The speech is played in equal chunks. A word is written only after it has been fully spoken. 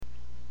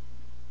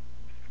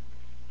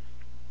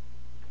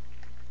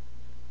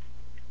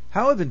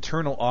How have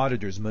internal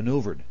auditors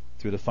maneuvered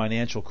through the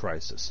financial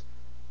crisis?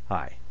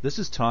 Hi, this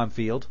is Tom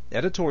Field,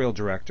 Editorial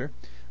Director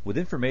with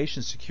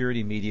Information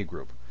Security Media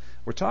Group.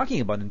 We're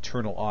talking about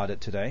internal audit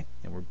today,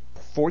 and we're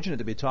fortunate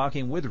to be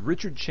talking with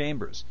Richard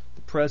Chambers,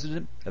 the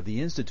President of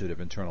the Institute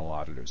of Internal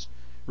Auditors.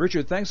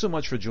 Richard, thanks so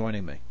much for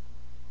joining me.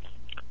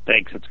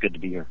 Thanks, it's good to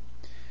be here.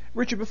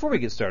 Richard, before we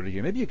get started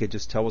here, maybe you could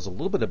just tell us a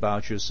little bit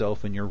about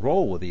yourself and your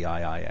role with the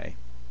IIA.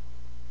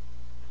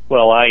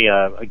 Well,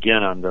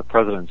 I'm the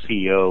President and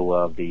CEO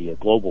of the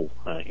Global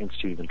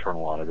Institute of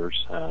Internal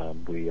Auditors.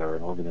 We are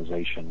an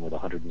organization with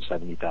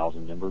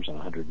 170,000 members in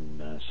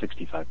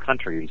 165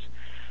 countries.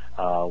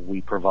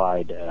 We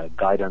provide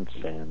guidance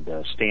and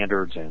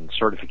standards and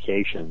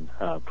certification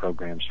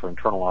programs for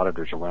internal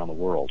auditors around the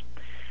world.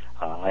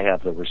 I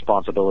have the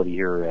responsibility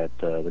here at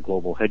the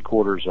global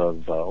headquarters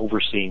of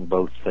overseeing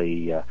both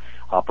the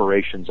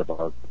operations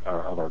of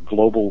our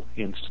global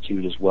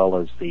institute as well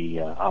as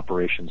the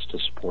operations to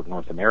support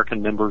North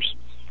American members,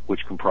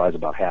 which comprise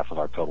about half of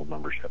our total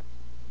membership.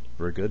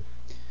 Very good.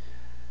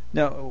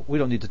 Now, we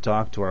don't need to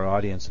talk to our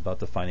audience about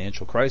the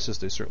financial crisis.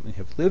 They certainly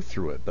have lived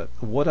through it. But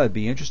what I'd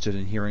be interested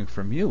in hearing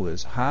from you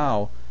is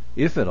how,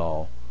 if at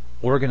all,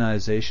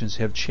 organizations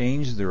have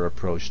changed their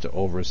approach to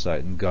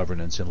oversight and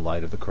governance in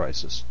light of the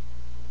crisis.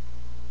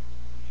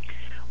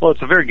 Well,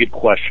 it's a very good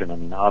question. I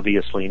mean,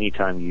 obviously,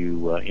 anytime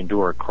you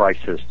endure a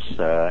crisis,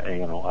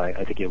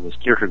 I think it was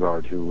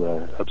Kierkegaard who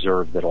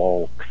observed that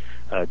all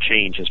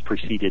change is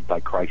preceded by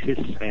crisis,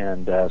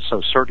 and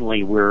so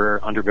certainly we're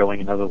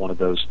undergoing another one of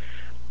those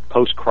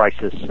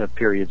post-crisis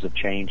periods of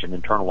change, and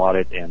internal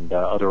audit and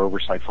other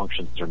oversight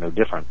functions are no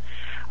different.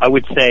 I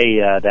would say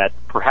that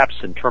perhaps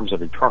in terms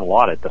of internal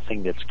audit, the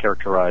thing that's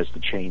characterized the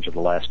change of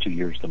the last 2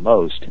 years the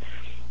most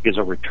is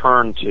a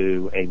return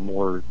to a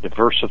more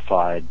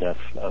diversified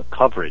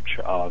coverage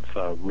of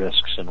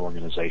risks in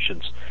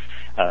organizations.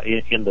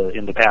 In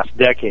the past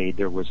decade,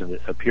 there was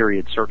a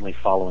period, certainly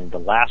following the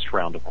last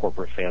round of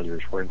corporate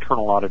failures, where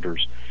internal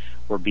auditors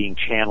were being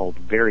channeled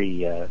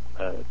very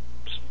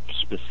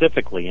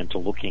specifically into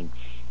looking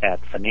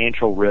at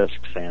financial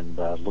risks and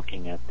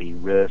looking at the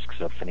risks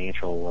of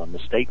financial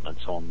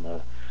misstatements in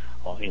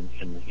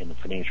the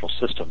financial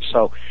system.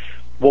 So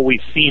what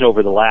we've seen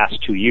over the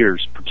last 2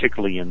 years,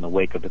 particularly in the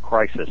wake of the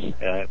crisis,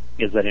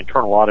 is that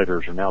internal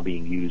auditors are now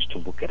being used to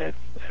look at a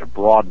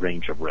broad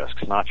range of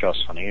risks, not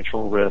just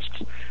financial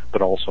risks,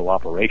 but also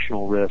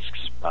operational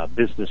risks,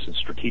 business and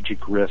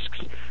strategic risks,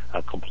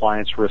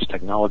 compliance risks,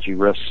 technology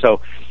risks.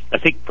 So I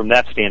think from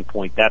that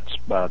standpoint, that's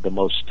the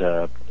most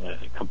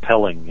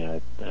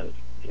compelling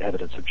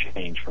evidence of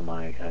change from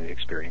my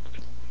experience.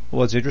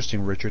 Well, it's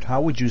interesting, Richard.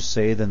 How would you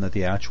say then that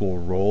the actual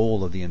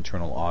role of the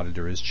internal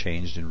auditor has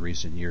changed in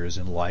recent years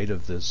in light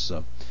of this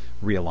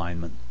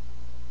realignment?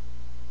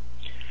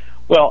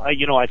 Well,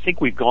 I think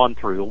we've gone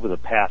through, over the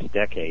past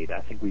decade,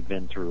 I think we've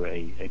been through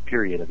a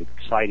period of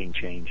exciting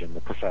change in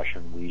the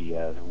profession.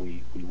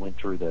 We went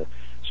through the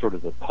sort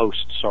of the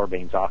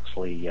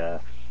post-Sarbanes-Oxley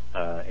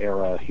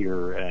era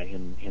here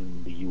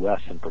in the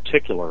U.S. in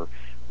particular,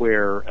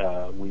 where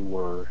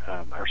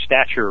our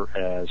stature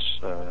as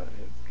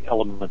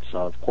elements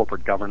of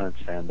corporate governance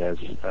and as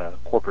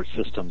corporate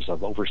systems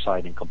of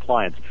oversight and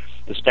compliance,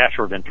 the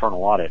stature of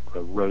internal audit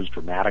rose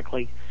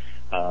dramatically.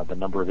 The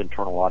number of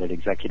internal audit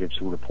executives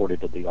who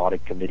reported to the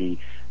audit committee,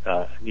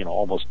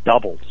 almost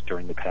doubled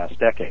during the past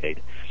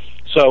decade.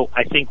 So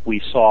I think we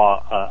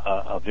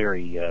saw a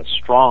very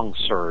strong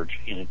surge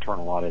in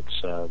internal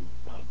audit's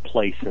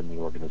place in the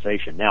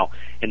organization. Now,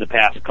 in the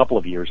past couple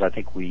of years, I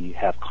think we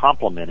have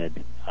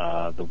complemented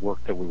the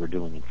work that we were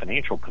doing in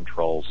financial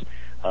controls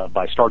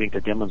by starting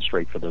to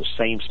demonstrate for those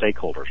same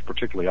stakeholders,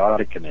 particularly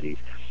audit committees,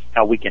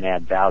 how we can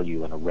add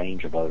value in a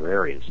range of other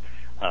areas.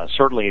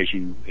 Certainly, as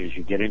you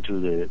get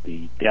into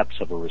the depths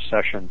of a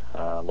recession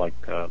like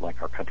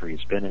our country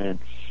has been in,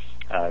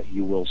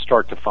 you will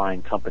start to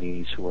find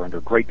companies who are under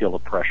a great deal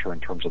of pressure in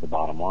terms of the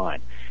bottom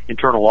line.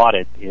 Internal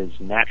audit is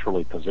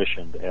naturally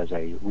positioned as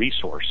a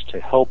resource to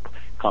help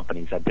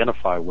companies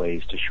identify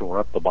ways to shore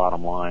up the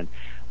bottom line,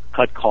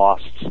 cut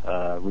costs,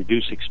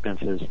 reduce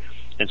expenses.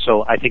 And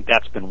so I think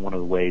that's been one of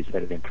the ways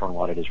that an internal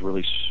audit has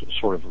really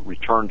sort of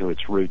returned to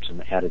its roots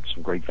and added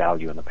some great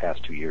value in the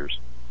past 2 years.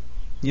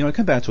 I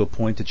come back to a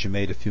point that you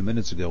made a few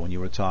minutes ago when you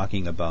were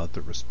talking about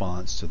the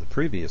response to the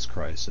previous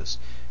crisis.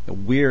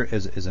 We're,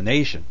 as a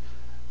nation,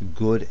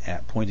 good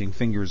at pointing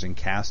fingers and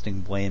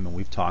casting blame, and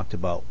we've talked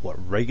about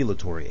what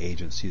regulatory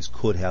agencies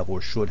could have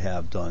or should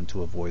have done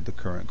to avoid the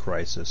current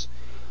crisis.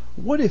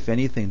 What, if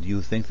anything, do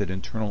you think that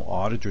internal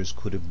auditors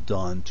could have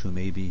done to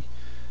maybe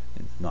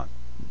not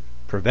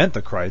prevent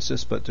the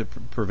crisis, but to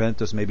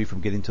prevent us maybe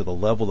from getting to the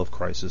level of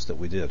crisis that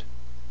we did?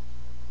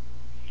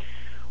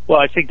 Well,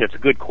 I think that's a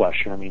good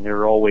question. I mean, there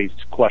are always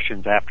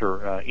questions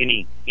after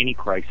any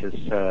crisis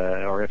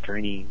or after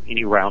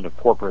any round of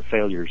corporate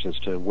failures as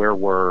to where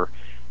were,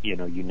 you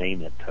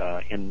name it.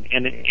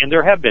 And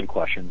there have been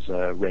questions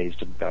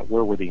raised about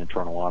where were the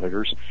internal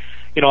auditors.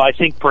 I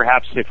think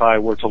perhaps if I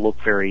were to look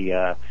very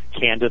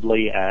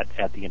candidly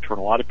at the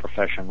internal audit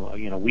profession,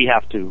 we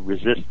have to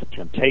resist the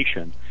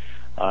temptation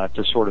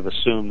to sort of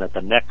assume that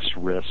the next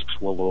risks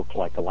will look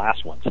like the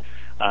last ones.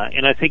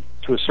 And I think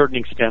to a certain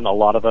extent, a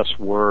lot of us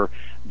were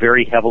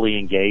very heavily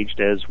engaged,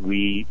 as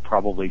we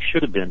probably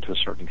should have been to a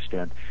certain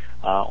extent,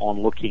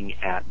 on looking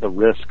at the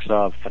risks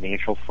of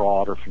financial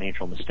fraud or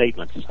financial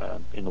misstatements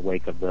in the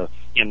wake of the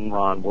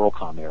Enron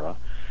WorldCom era.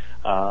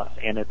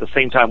 And at the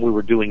same time we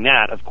were doing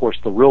that, of course,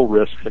 the real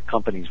risk that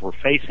companies were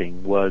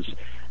facing was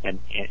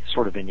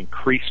sort of an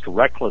increased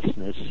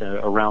recklessness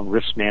around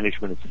risk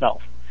management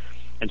itself.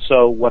 And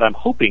so what I'm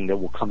hoping that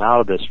will come out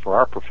of this for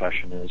our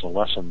profession is a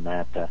lesson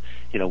that,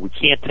 we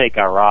can't take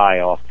our eye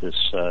off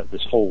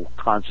this whole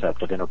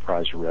concept of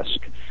enterprise risk.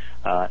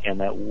 And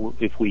that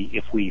if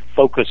we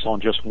focus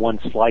on just one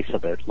slice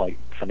of it, like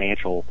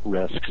financial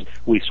risks,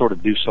 we sort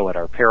of do so at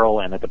our peril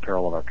and at the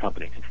peril of our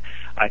companies.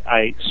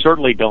 I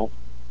certainly don't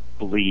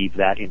believe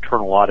that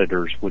internal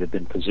auditors would have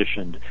been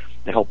positioned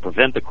to help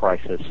prevent the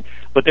crisis,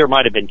 but there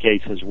might have been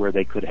cases where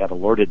they could have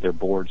alerted their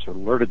boards or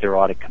alerted their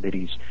audit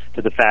committees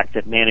to the fact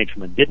that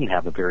management didn't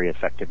have a very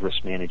effective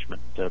risk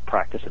management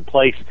practice in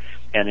place,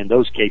 and in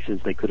those cases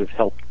they could have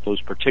helped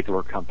those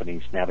particular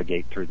companies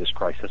navigate through this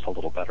crisis a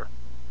little better.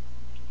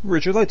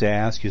 Rich, I'd like to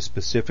ask you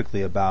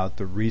specifically about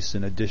the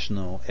recent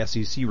additional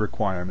SEC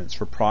requirements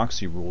for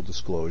proxy rule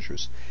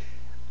disclosures.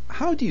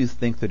 How do you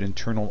think that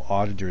internal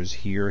auditors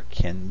here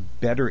can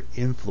better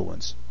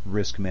influence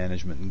risk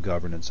management and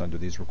governance under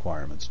these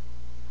requirements?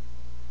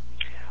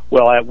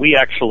 Well, we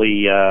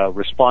actually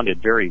responded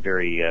very,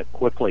 very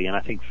quickly and I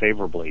think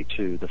favorably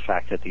to the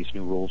fact that these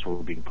new rules were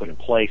being put in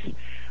place.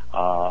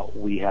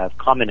 We have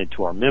commented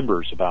to our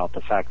members about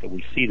the fact that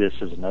we see this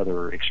as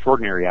another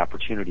extraordinary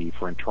opportunity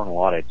for internal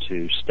audit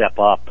to step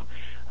up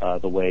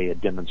the way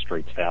it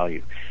demonstrates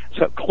value.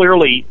 So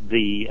clearly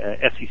the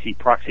SEC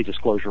proxy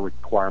disclosure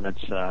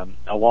requirements,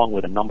 along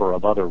with a number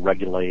of other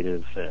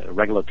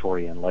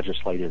regulatory and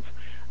legislative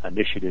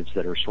initiatives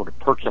that are sort of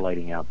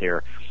percolating out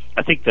there,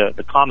 I think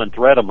the common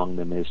thread among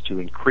them is to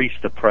increase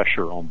the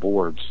pressure on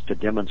boards to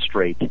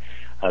demonstrate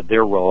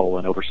their role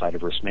in oversight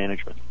of risk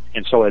management.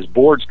 And so as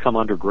boards come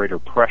under greater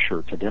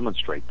pressure to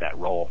demonstrate that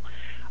role,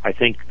 I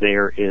think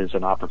there is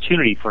an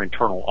opportunity for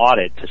internal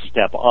audit to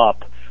step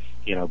up,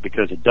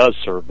 because it does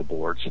serve the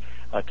boards,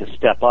 to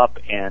step up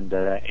and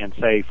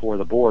say for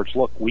the boards,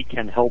 look, we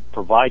can help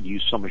provide you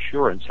some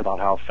assurance about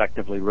how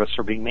effectively risks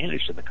are being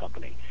managed in the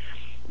company.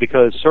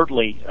 Because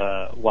certainly,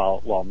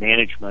 while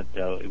management,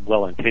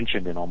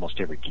 well-intentioned in almost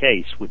every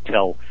case, would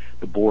tell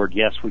the board,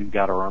 yes, we've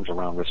got our arms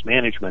around risk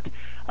management,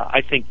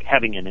 I think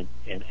having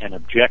an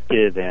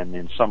objective and,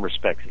 in some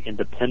respects,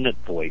 independent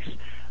voice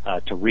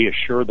to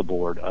reassure the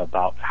board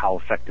about how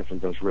effectively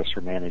those risks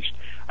are managed,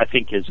 I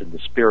think is in the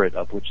spirit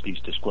of which these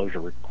disclosure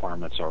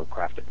requirements are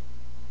crafted.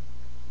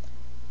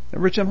 Now,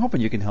 Rich, I'm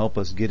hoping you can help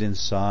us get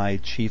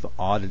inside chief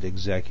audit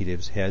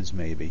executives' heads,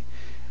 maybe.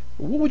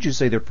 What would you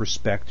say their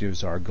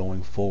perspectives are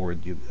going forward?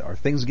 Are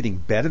things getting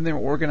better in their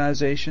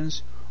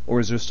organizations, or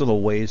is there still a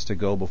ways to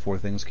go before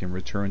things can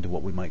return to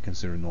what we might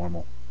consider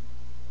normal?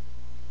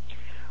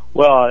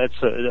 Well, it's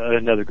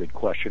another good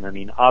question. I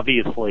mean,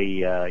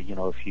 obviously,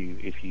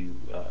 if you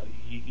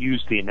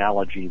use the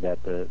analogy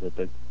that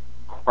the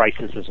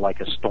crisis is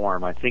like a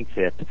storm, I think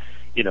that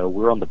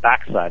we're on the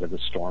backside of the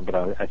storm, but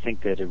I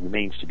think that it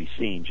remains to be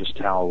seen just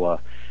how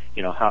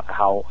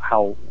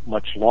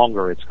much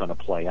longer it's going to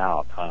play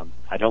out.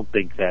 I don't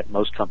think that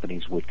most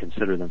companies would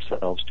consider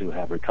themselves to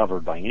have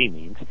recovered by any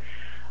means.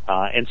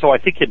 And so I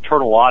think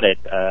internal audit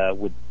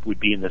would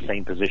be in the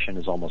same position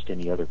as almost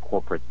any other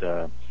corporate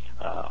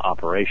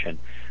operation.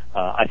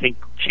 I think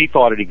chief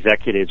audit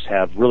executives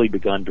have really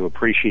begun to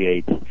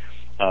appreciate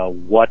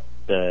what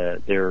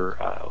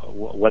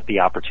the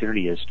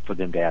opportunity is for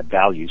them to add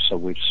value. So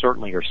we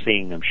certainly are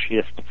seeing them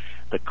shift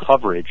the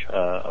coverage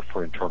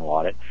for internal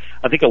audit.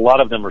 I think a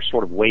lot of them are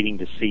sort of waiting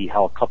to see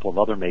how a couple of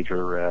other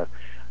major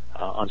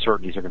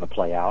uncertainties are going to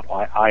play out.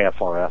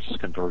 IFRS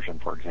conversion,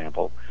 for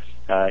example.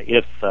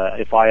 If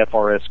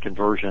IFRS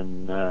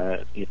conversion,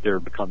 if there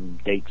become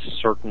dates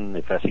certain,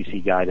 if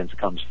SEC guidance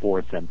comes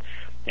forth and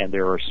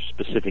there are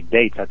specific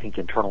dates, I think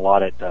internal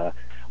audit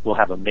will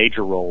have a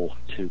major role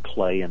to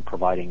play in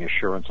providing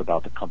assurance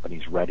about the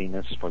company's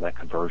readiness for that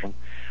conversion.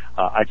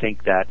 I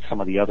think that some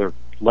of the other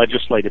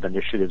legislative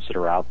initiatives that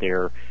are out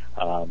there,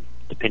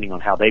 depending on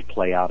how they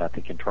play out, I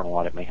think internal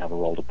audit may have a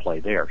role to play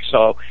there.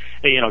 So,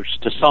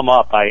 just to sum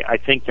up, I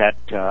think that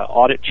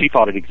chief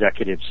audit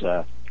executives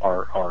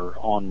are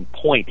on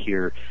point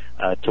here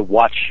to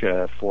watch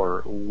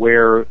for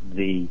where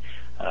the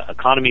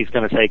economy is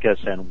going to take us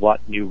and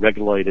what new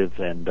regulative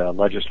and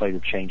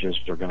legislative changes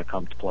are going to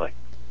come to play.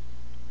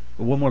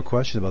 One more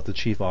question about the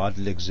chief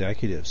audit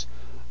executives.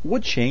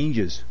 What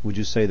changes would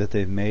you say that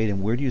they've made,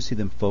 and where do you see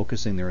them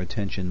focusing their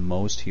attention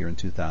most here in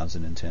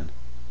 2010?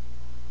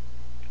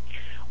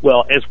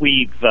 Well, as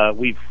we've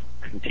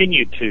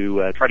continued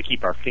to try to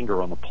keep our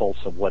finger on the pulse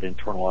of what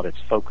internal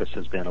audit's focus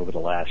has been over the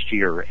last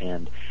year,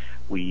 and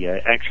we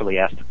actually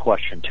asked the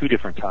question 2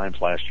 different times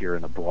last year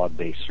in a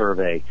broad-based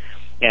survey.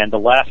 And the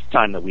last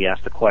time that we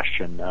asked the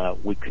question,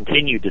 we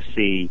continued to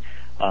see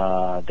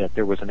that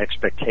there was an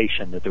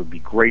expectation that there would be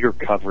greater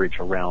coverage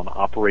around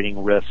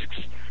operating risks,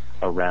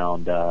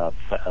 around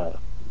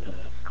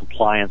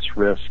compliance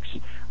risks,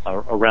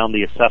 around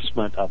the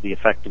assessment of the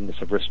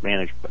effectiveness of risk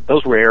management.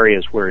 Those were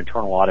areas where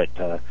internal audit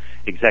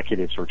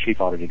executives or chief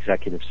audit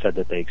executives said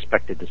that they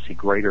expected to see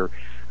greater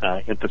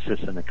emphasis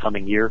in the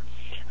coming year.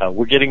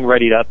 We're getting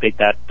ready to update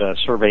that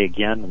survey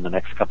again in the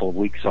next couple of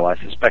weeks, so I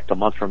suspect a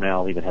month from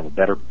now I'll even have a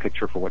better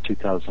picture for what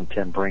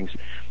 2010 brings.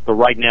 But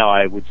right now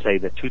I would say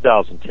that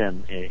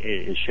 2010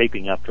 is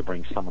shaping up to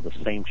bring some of the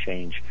same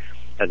change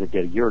as it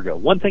did a year ago.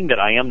 One thing that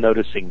I am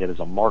noticing that is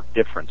a marked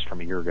difference from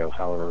a year ago,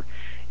 however,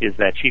 is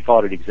that chief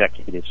audit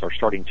executives are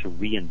starting to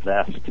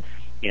reinvest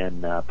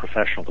in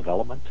professional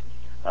development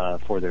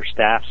for their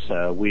staffs.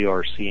 We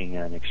are seeing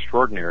an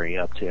extraordinary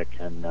uptick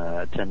in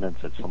attendance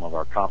at some of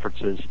our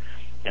conferences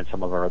and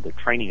some of our other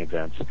training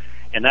events,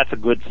 and that's a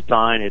good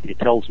sign. It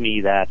tells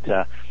me that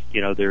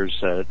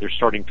they're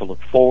starting to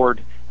look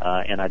forward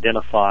and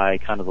identify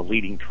kind of the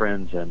leading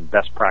trends and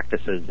best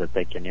practices that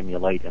they can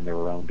emulate in their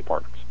own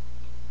departments.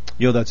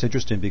 That's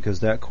interesting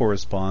because that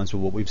corresponds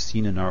with what we've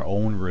seen in our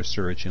own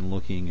research in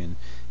looking in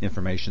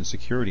information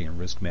security and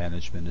risk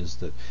management, is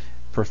that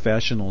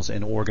professionals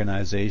and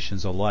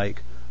organizations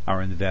alike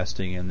are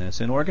investing in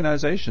this. And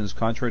organizations,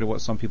 contrary to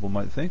what some people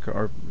might think,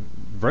 are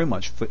very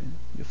much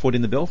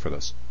footing the bill for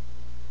this.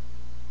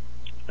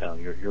 No,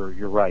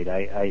 you're right.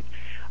 I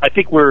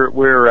think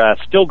we're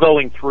still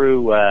going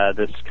through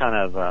this kind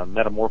of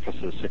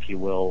metamorphosis, if you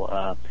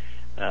will,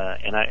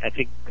 and I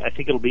think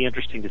it'll be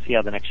interesting to see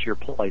how the next year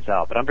plays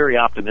out. But I'm very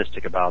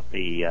optimistic about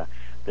the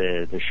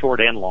short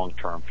and long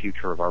term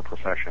future of our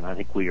profession. I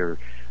think we are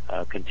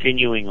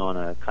continuing on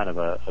a kind of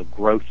a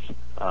growth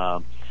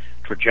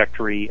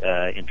trajectory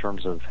in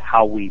terms of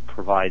how we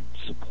provide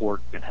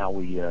support and how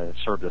we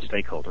serve the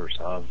stakeholders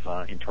of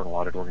internal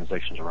audit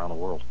organizations around the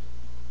world.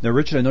 Now,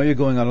 Richard, I know you're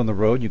going out on the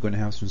road. You're going to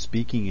have some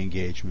speaking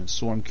engagements.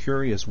 So I'm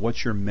curious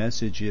what your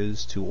message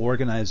is to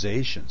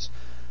organizations.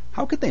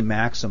 How could they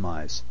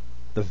maximize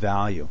the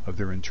value of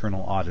their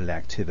internal audit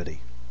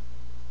activity?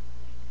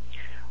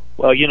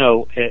 Well,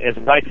 as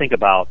I think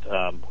about,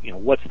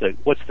 what's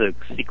the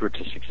secret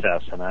to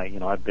success, and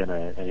I've been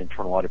an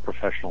internal audit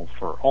professional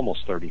for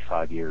almost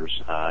 35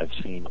 years. I've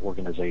seen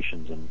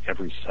organizations in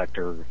every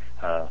sector,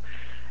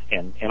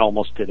 and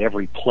almost at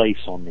every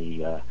place on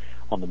the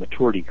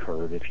maturity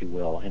curve, if you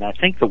will. And I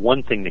think the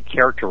one thing that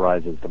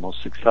characterizes the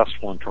most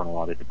successful internal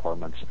audit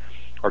departments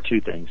are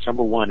two things.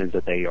 Number one is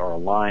that they are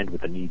aligned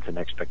with the needs and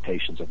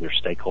expectations of their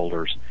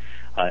stakeholders.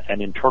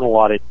 An internal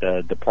audit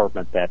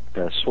department that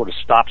sort of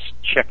stops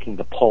checking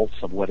the pulse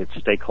of what its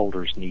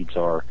stakeholders' needs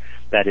are.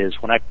 That is,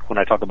 when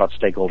I talk about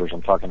stakeholders,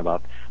 I'm talking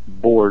about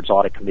boards,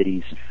 audit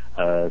committees,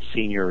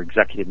 senior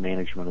executive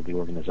management of the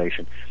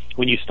organization.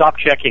 When you stop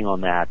checking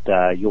on that,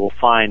 you'll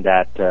find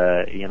that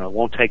it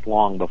won't take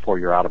long before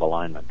you're out of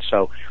alignment.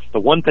 So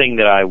the one thing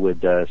that I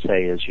would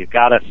say is you've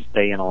got to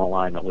stay in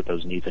alignment with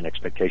those needs and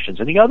expectations.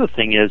 And the other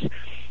thing is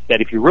that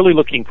if you're really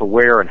looking for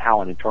where and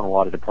how an internal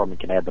audit department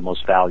can add the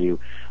most value,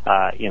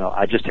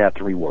 I just have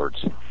three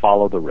words: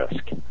 follow the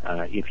risk.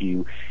 If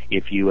you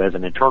as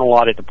an internal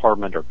audit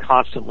department are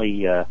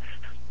constantly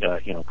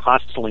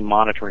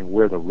monitoring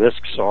where the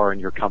risks are in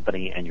your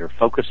company, and you're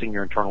focusing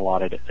your internal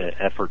audit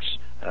efforts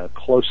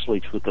closely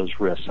to those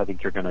risks, I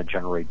think you're going to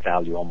generate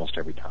value almost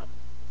every time.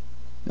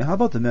 Now, how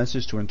about the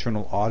message to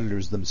internal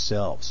auditors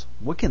themselves?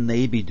 What can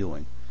they be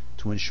doing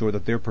to ensure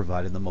that they're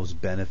providing the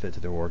most benefit to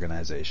their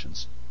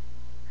organizations?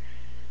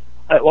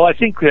 Well, I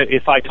think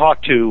if I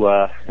talk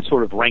to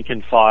sort of rank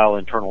and file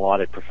internal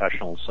audit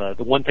professionals,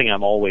 the one thing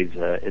I'm always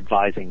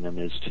advising them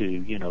is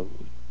to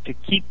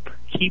keep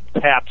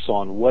tabs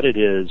on what it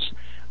is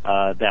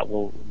that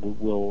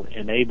will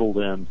enable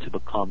them to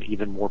become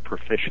even more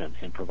proficient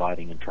in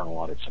providing internal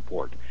audit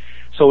support.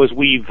 So as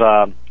we've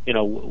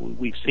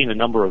seen a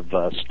number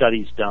of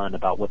studies done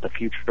about what the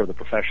future of the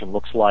profession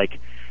looks like.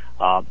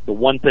 The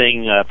one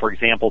thing, for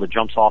example, that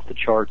jumps off the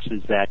charts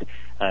is that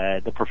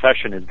the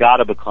profession has got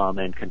to become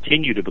and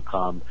continue to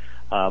become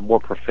more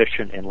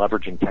proficient in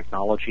leveraging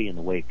technology in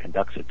the way it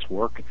conducts its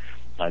work.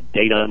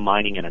 Data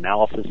mining and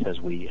analysis, as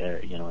we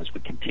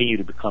continue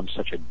to become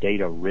such a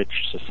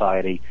data-rich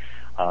society,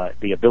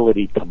 the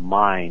ability to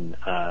mine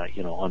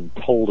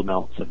untold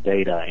amounts of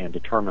data and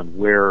determine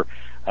where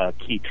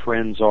key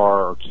trends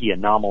are or key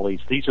anomalies.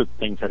 These are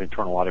things that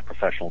internal audit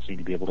professionals need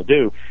to be able to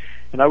do.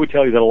 And I would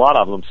tell you that a lot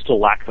of them still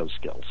lack those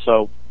skills.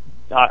 So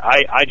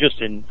I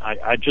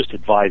just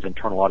advise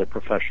internal audit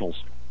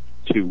professionals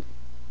to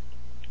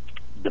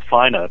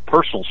define a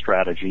personal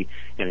strategy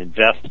and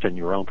invest in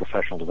your own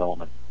professional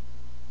development.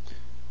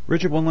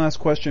 Richard, one last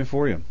question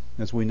for you.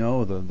 As we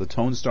know, the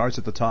tone starts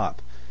at the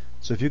top.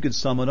 So if you could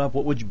sum it up,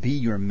 what would be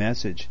your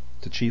message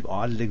to chief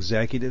audit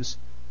executives,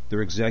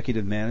 their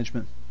executive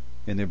management,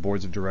 and their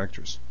boards of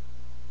directors?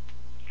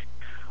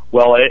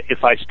 Well,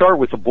 if I start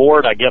with the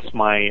board, I guess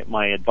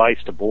my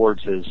advice to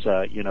boards is,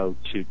 to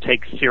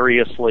take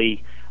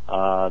seriously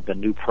the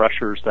new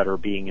pressures that are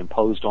being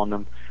imposed on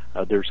them.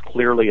 There's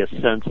clearly a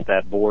sense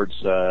that boards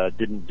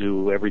didn't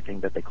do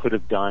everything that they could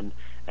have done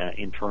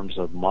in terms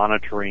of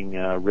monitoring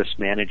risk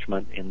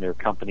management in their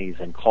companies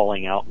and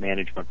calling out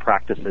management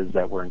practices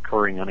that were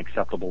incurring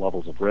unacceptable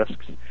levels of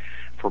risks.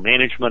 For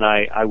management,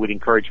 I would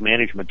encourage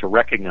management to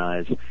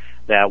recognize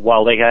that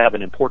while they have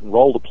an important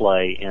role to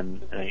play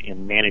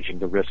in managing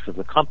the risks of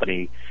the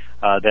company,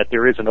 that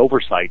there is an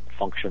oversight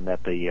function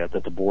that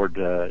the board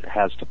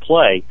has to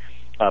play,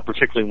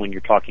 particularly when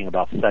you're talking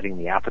about setting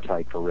the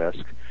appetite for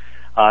risk.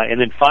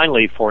 And then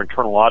finally, for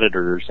internal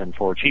auditors and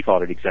for chief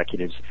audit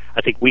executives,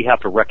 I think we have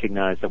to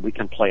recognize that we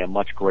can play a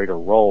much greater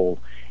role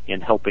in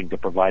helping to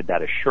provide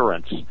that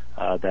assurance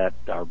that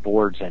our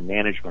boards and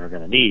management are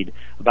going to need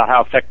about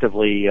how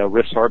effectively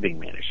risks are being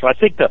managed. So I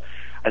think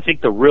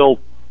the real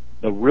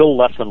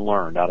lesson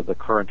learned out of the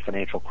current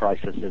financial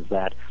crisis is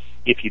that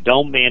if you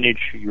don't manage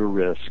your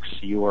risks,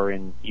 you are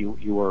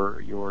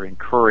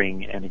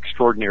incurring an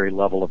extraordinary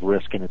level of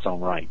risk in its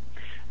own right.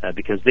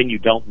 Because then you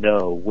don't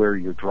know where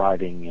you're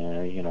driving.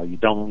 You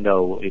don't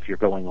know if you're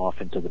going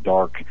off into the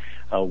dark,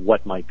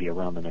 what might be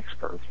around the next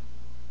curve.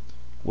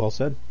 Well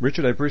said.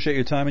 Richard, I appreciate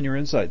your time and your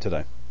insight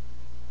today.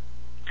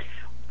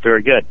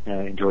 Very good.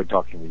 I enjoyed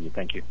talking with you.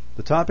 Thank you.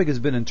 The topic has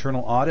been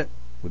internal audit.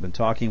 We've been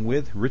talking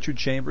with Richard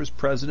Chambers,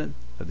 President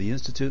of the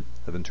Institute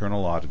of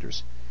Internal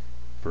Auditors.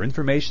 For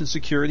Information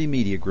Security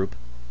Media Group,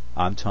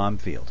 I'm Tom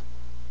Field.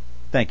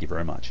 Thank you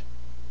very much.